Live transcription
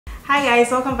Hi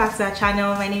guys, welcome back to our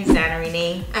channel. My name is Diana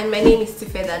Renee. And my name is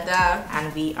Tifedada.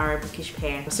 And we are a Bookish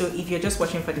pair. So if you're just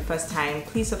watching for the first time,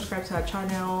 please subscribe to our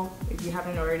channel if you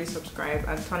haven't already subscribed,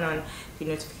 and turn on the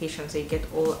notifications so you get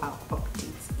all our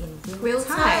updates in real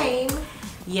time.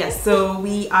 Yes, so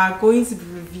we are going to be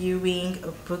reviewing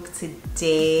a book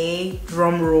today.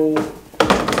 Drum roll.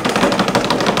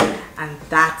 And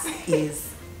that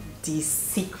is The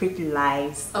Secret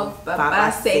Lives of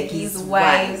Baba Segi's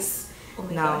Wives. Oh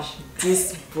my now, gosh.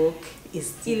 This book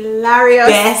is the Hilarious.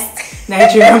 best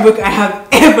Nigerian book I have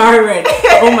ever read.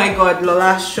 Oh my god,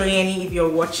 Lola Shoneyin, if you're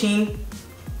watching,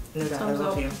 know that I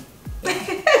love you.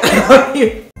 I love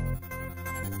you.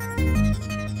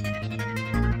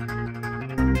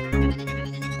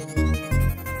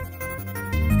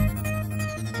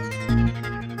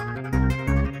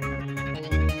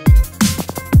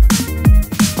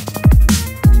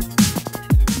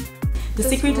 The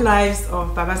Secret Lives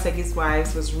of Baba Segi's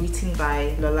Wives was written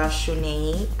by Lola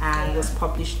Shoneyin and was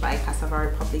published by Cassava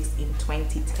Republics in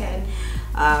 2010.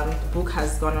 The book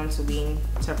has gone on to win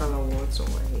several awards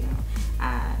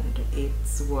and it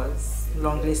was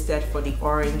longlisted for the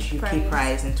Orange UK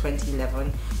Prize in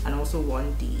 2011 and also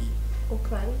won the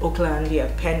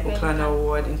Pen Oakland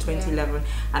Award in 2011,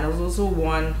 and it also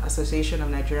won Association of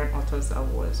Nigerian Authors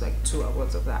Awards, like 2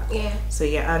 awards of that. So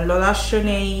and Lola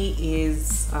Shoneyin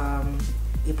is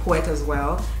a poet as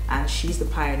well, and she's the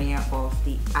pioneer of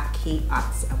the Aki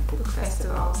Arts and Book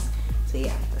Festivals. So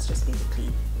that's just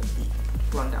basically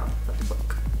the rundown of the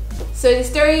book. So the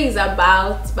story is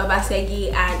about Baba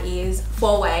Segi and his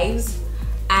 4 wives,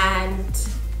 and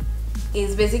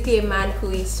is basically a man who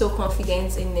is so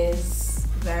confident in his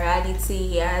virality.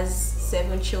 He has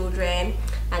 7 children,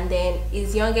 and then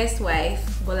his youngest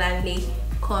wife, Bolanle,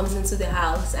 comes into the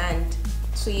house, and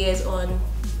 2 years on,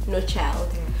 no child.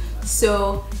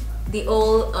 So the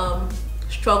whole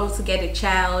struggle to get a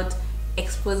child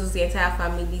exposes the entire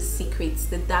family's secrets,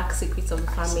 the dark secrets of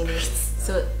the family.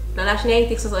 So Lola Shoneyin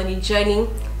takes us on a journey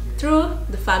through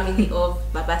the family of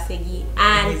Baba Segi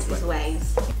and his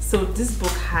wives. So this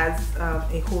book has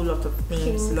a whole lot of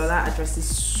themes. Lola addresses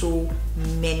so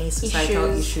many societal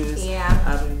issues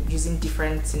using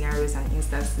different scenarios and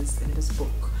instances in this book.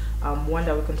 One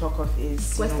that we can talk of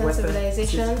is Western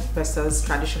civilization versus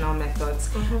traditional methods.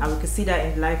 And we can see that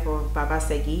in the life of Baba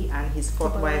Segi and his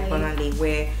 4th wife Bolanle,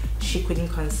 where she couldn't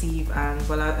conceive, and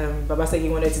Baba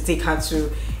Segi wanted to take her to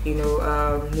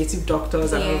native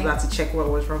doctors and all that to check what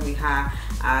was wrong with her,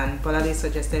 and Bolanle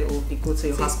suggested they go to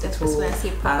a hospital,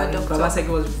 and Baba Segi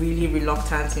was really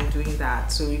reluctant in doing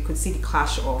that. So you could see the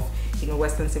clash of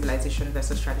Western civilization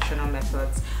versus traditional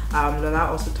methods. Lola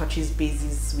also touches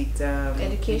bases with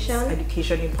education,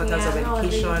 importance of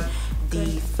education. The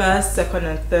 1st, 2nd,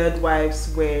 and 3rd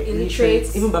wives were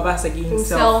illiterate. Even Baba Segi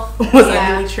himself was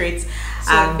an illiterate,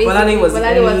 so and Bolanle was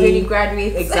really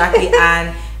graduate. Exactly,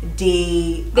 and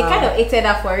they kind of hated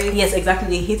her for it. Yes,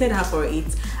 exactly. They hated her for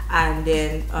it, and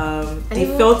then they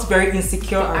felt very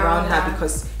insecure around her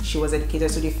because she was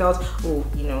educated. So they felt,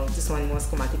 this one wants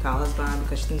to come and take her husband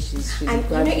because she thinks she's and a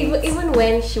graduate. even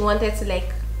when she wanted to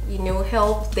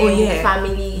help them,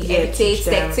 family, educate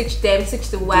them, teach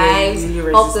the wives,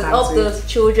 really help those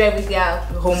children with their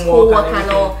homework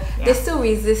and all. They still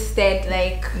resisted,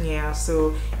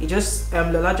 so it just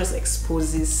Lola just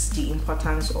exposes the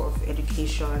importance of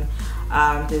education.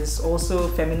 There's also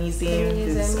feminism.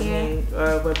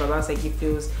 Where Baba Segi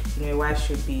feels a wife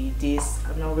should be this.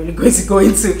 I'm not really going to go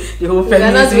into the whole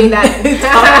feminism topic,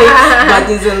 but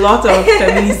there's a lot of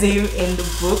feminism in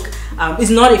the book.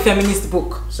 It's not a feminist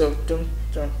book, so don't.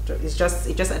 It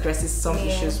just addresses some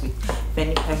issues with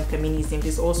feminism.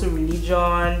 There's also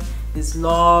religion, there's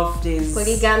love, there's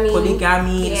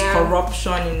polygamy, there's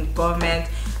corruption in government.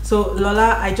 So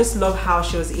Lola, I just love how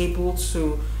she was able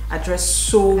to address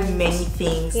so many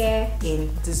things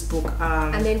in this book.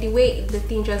 And then the way the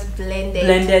thing just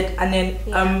blended, and then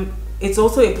it's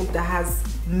also a book that has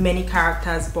many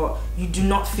characters, but you do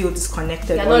not feel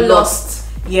disconnected or lost.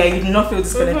 You do not feel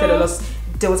disconnected or lost.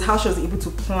 There was how she was able to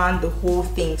plan the whole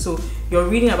thing. So you're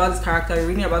reading about this character,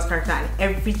 and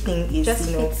everything is fits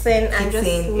in,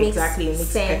 exactly. It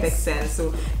makes perfect sense.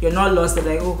 So you're not lost.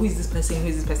 Like, who is this person? Who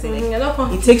is this person?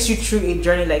 It takes you through a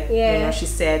journey, she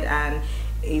said, and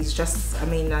it's just,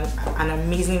 an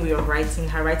amazing way of writing.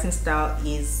 Her writing style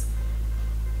is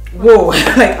whoa.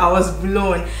 I was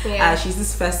blown. She's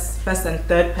this first and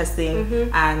third person,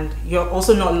 and you're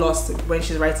also not lost when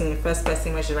she's writing in first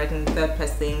person, when she's writing in third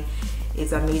person.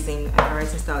 It's amazing, and her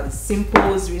writing style is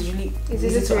simple. It's really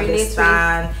easy to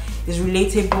understand. It's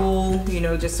relatable.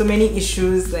 Just so many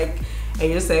issues, and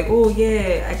you're just like, oh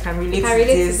yeah, I can relate to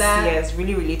this. Yeah, it's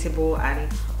really relatable, and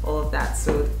all of that.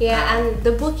 So yeah, and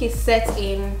the book is set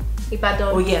in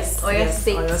Ibadan. Oh yes, Oyo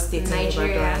State,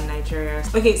 Nigeria. In Nigeria.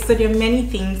 Okay, so there are many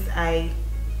things I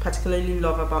particularly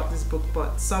love about this book,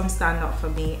 but some stand out for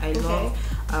me. I love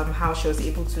how she was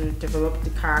able to develop the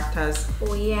characters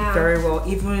very well,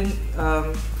 even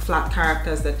flat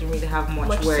characters that didn't really have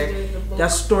much where their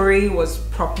story was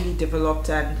properly developed,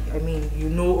 and I mean, you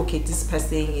know, okay, this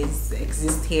person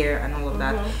exists here and all of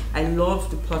that. I love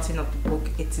the plotting of the book.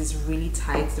 It is really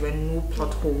tight. There were no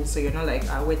plot holes, so you're not like,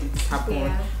 where did this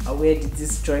happen, or where did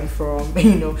this join from?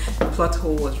 You know, the plot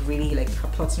hole was really, like, her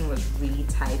plotting was really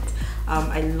tight.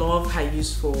 I love her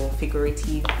use for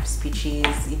figurative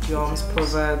speeches, idioms,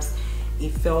 proverbs. It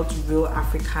felt real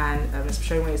African,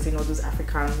 especially when you're saying all those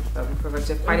African proverbs.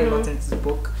 There's quite a lot in this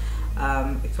book.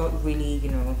 It felt really,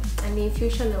 you know, and the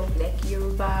infusion of like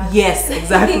Yoruba. Yes,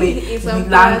 exactly. The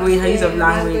language, her use of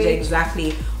language,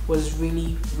 exactly, was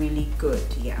really, really good.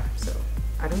 Yeah. So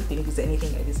I don't think there's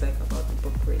anything I dislike about the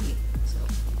book, really. So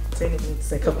is there anything to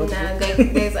dislike about the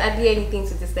book? There's hardly anything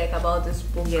to dislike about this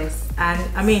book. Yes, and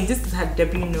I mean, this is her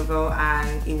debut novel,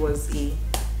 and it was a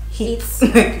hit,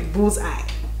 like bullseye.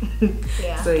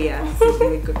 Yeah. So yeah, it's a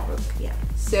really good book. Yeah.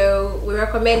 So we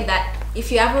recommend that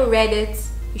if you haven't read it,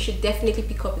 you should definitely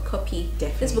pick up a copy.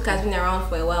 Definitely. This book has been around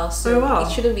for a while, so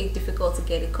it shouldn't be difficult to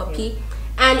get a copy.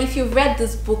 Yeah. And if you've read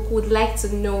this book, would like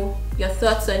to know your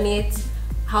thoughts on it,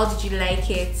 how did you like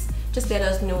it? Just let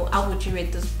us know. How would you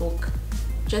rate this book?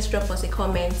 Just drop us a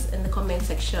comment in the comment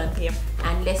section. Yep.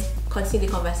 And let's continue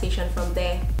the conversation from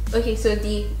there. Okay, so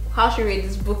how should you rate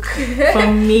this book? For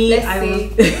me,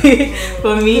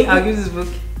 for me, I'll give this book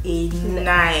a 9.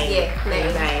 Yeah,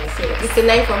 9. So it's a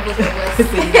 9 from both of us.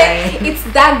 It's a 9. It's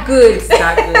that good. It's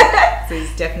that good. So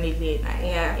it's definitely a 9.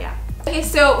 Yeah. Okay,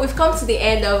 so we've come to the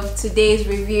end of today's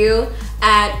review,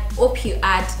 and hope you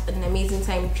had an amazing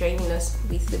time joining us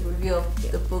with the review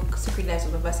of the book Secret Lives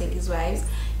of Baba Segi's Wives.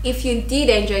 If you did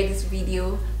enjoy this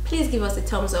video, please give us a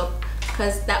thumbs up,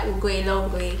 because that will go a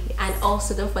long way. And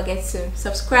also don't forget to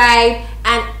subscribe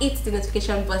and hit the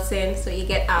notification button so you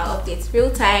get our updates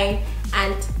real time,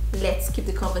 and let's keep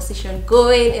the conversation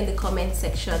going in the comment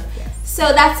section.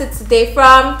 So that's it today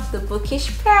from the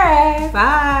Bookish Pair.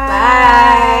 Bye.